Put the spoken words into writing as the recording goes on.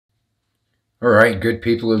Alright, good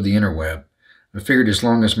people of the interweb. I figured as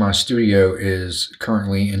long as my studio is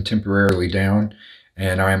currently and temporarily down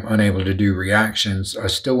and I am unable to do reactions, I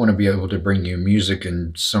still want to be able to bring you music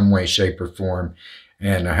in some way, shape, or form.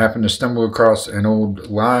 And I happened to stumble across an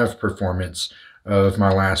old live performance of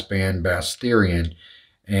my last band, Baasthyrian.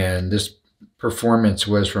 And this performance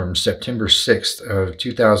was from September 6th of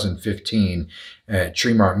 2015 at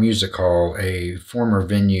Tremont Music Hall, a former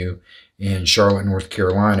venue in Charlotte, North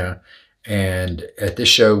Carolina. And at this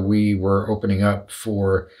show, we were opening up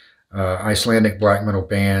for Icelandic black metal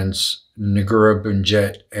bands Nagura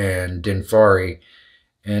Bunjet and Dinfari,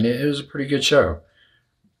 and it was a pretty good show.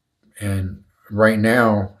 And right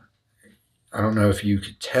now, I don't know if you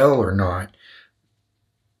could tell or not,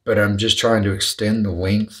 but I'm just trying to extend the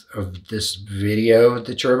length of this video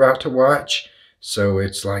that you're about to watch, so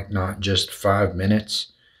it's like not just 5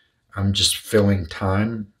 minutes. I'm just filling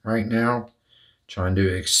time right now, trying to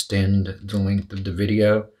extend the length of the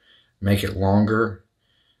video, make it longer,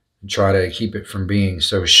 and try to keep it from being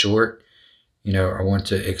so short. You know, I want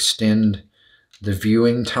to extend the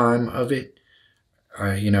viewing time of it.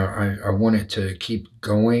 I want it to keep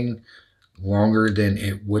going longer than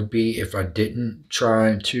it would be if I didn't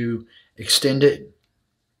try to extend it.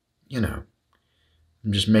 You know,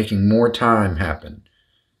 I'm just making more time happen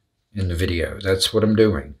in the video. That's what I'm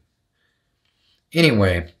doing.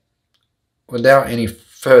 Anyway, without any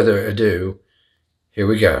further ado, here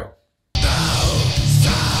we go.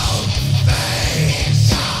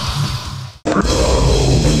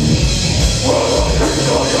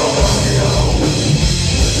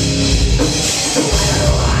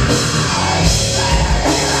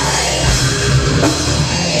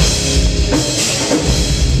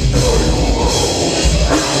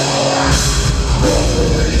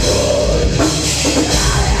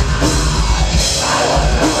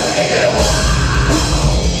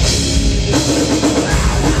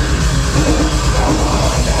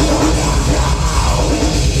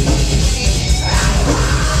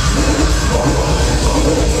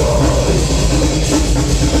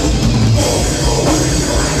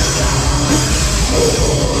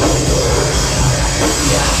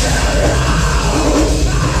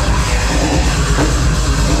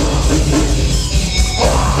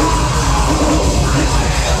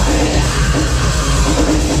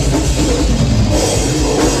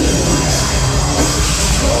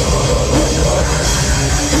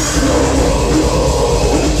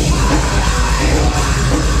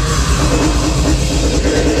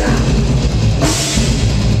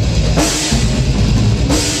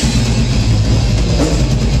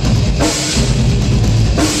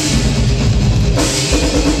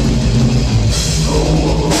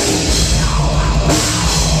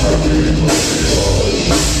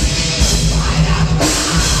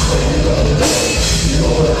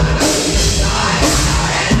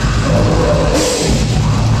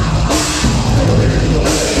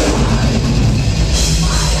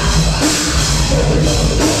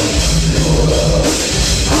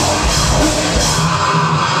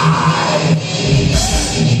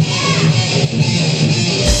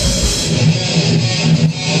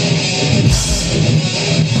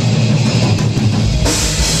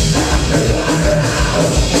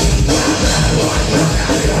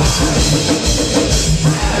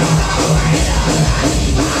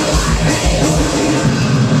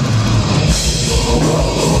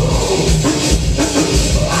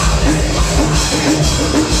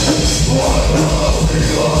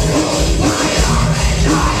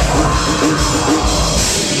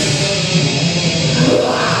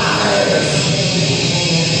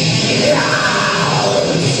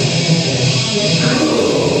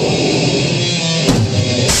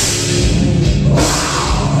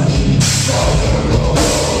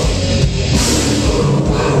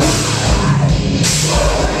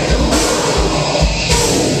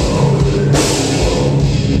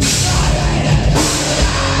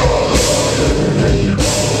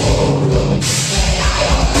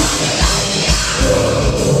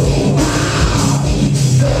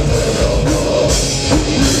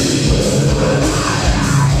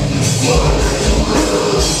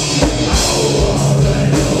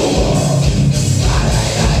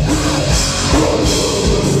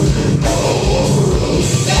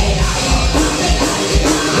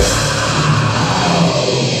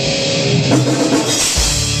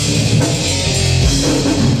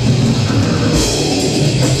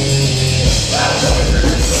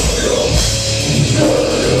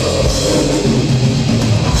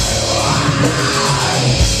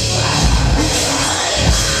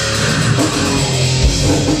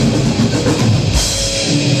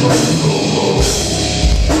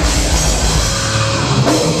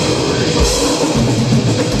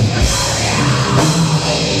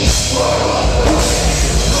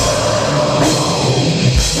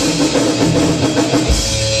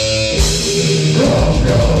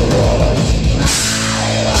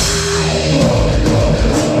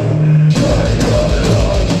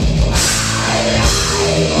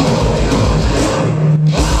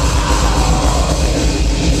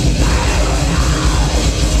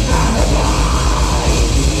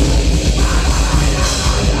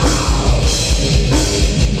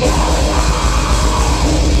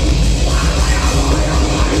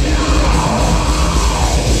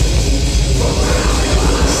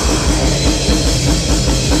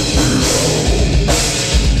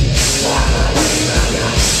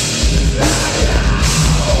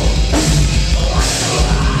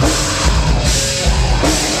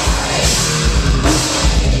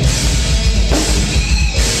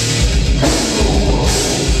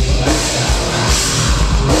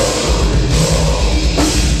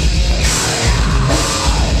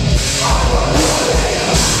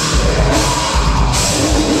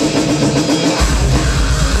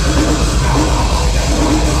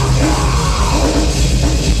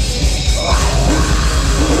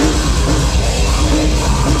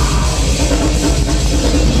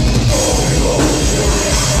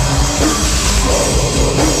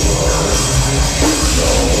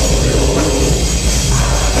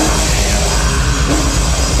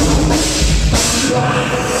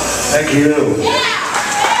 Thank you.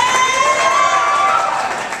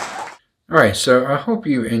 All right, so I hope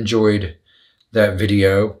you enjoyed that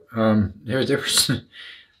video. There was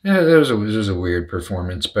a weird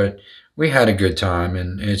performance, but we had a good time,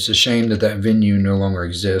 and it's a shame that that venue no longer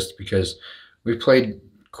exists because we played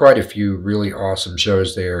quite a few really awesome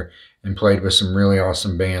shows there and played with some really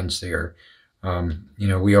awesome bands there. You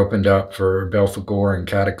know, we opened up for Belphegor and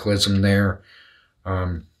Cataclysm there.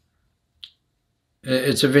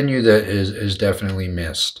 It's a venue that is definitely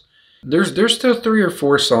missed. There's still 3 or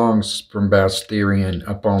 4 songs from Baasthyrian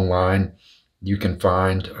up online you can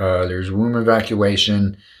find. There's Womb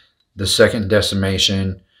Evacuation, The Second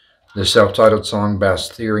Decimation, the self-titled song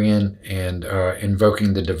Baasthyrian, and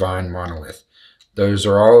Invoking the Divine Monolith. Those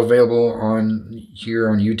are all available here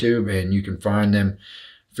on YouTube, and you can find them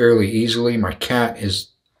fairly easily. My cat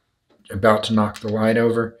is about to knock the light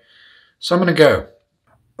over, so I'm going to go.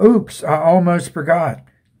 Oops, I almost forgot.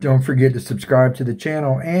 Don't forget to subscribe to the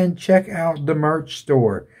channel and check out the merch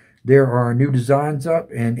store. There are new designs up,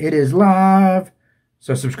 and it is live.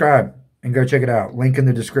 So subscribe and go check it out. Link in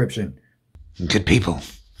the description. Good people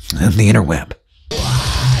on the interweb.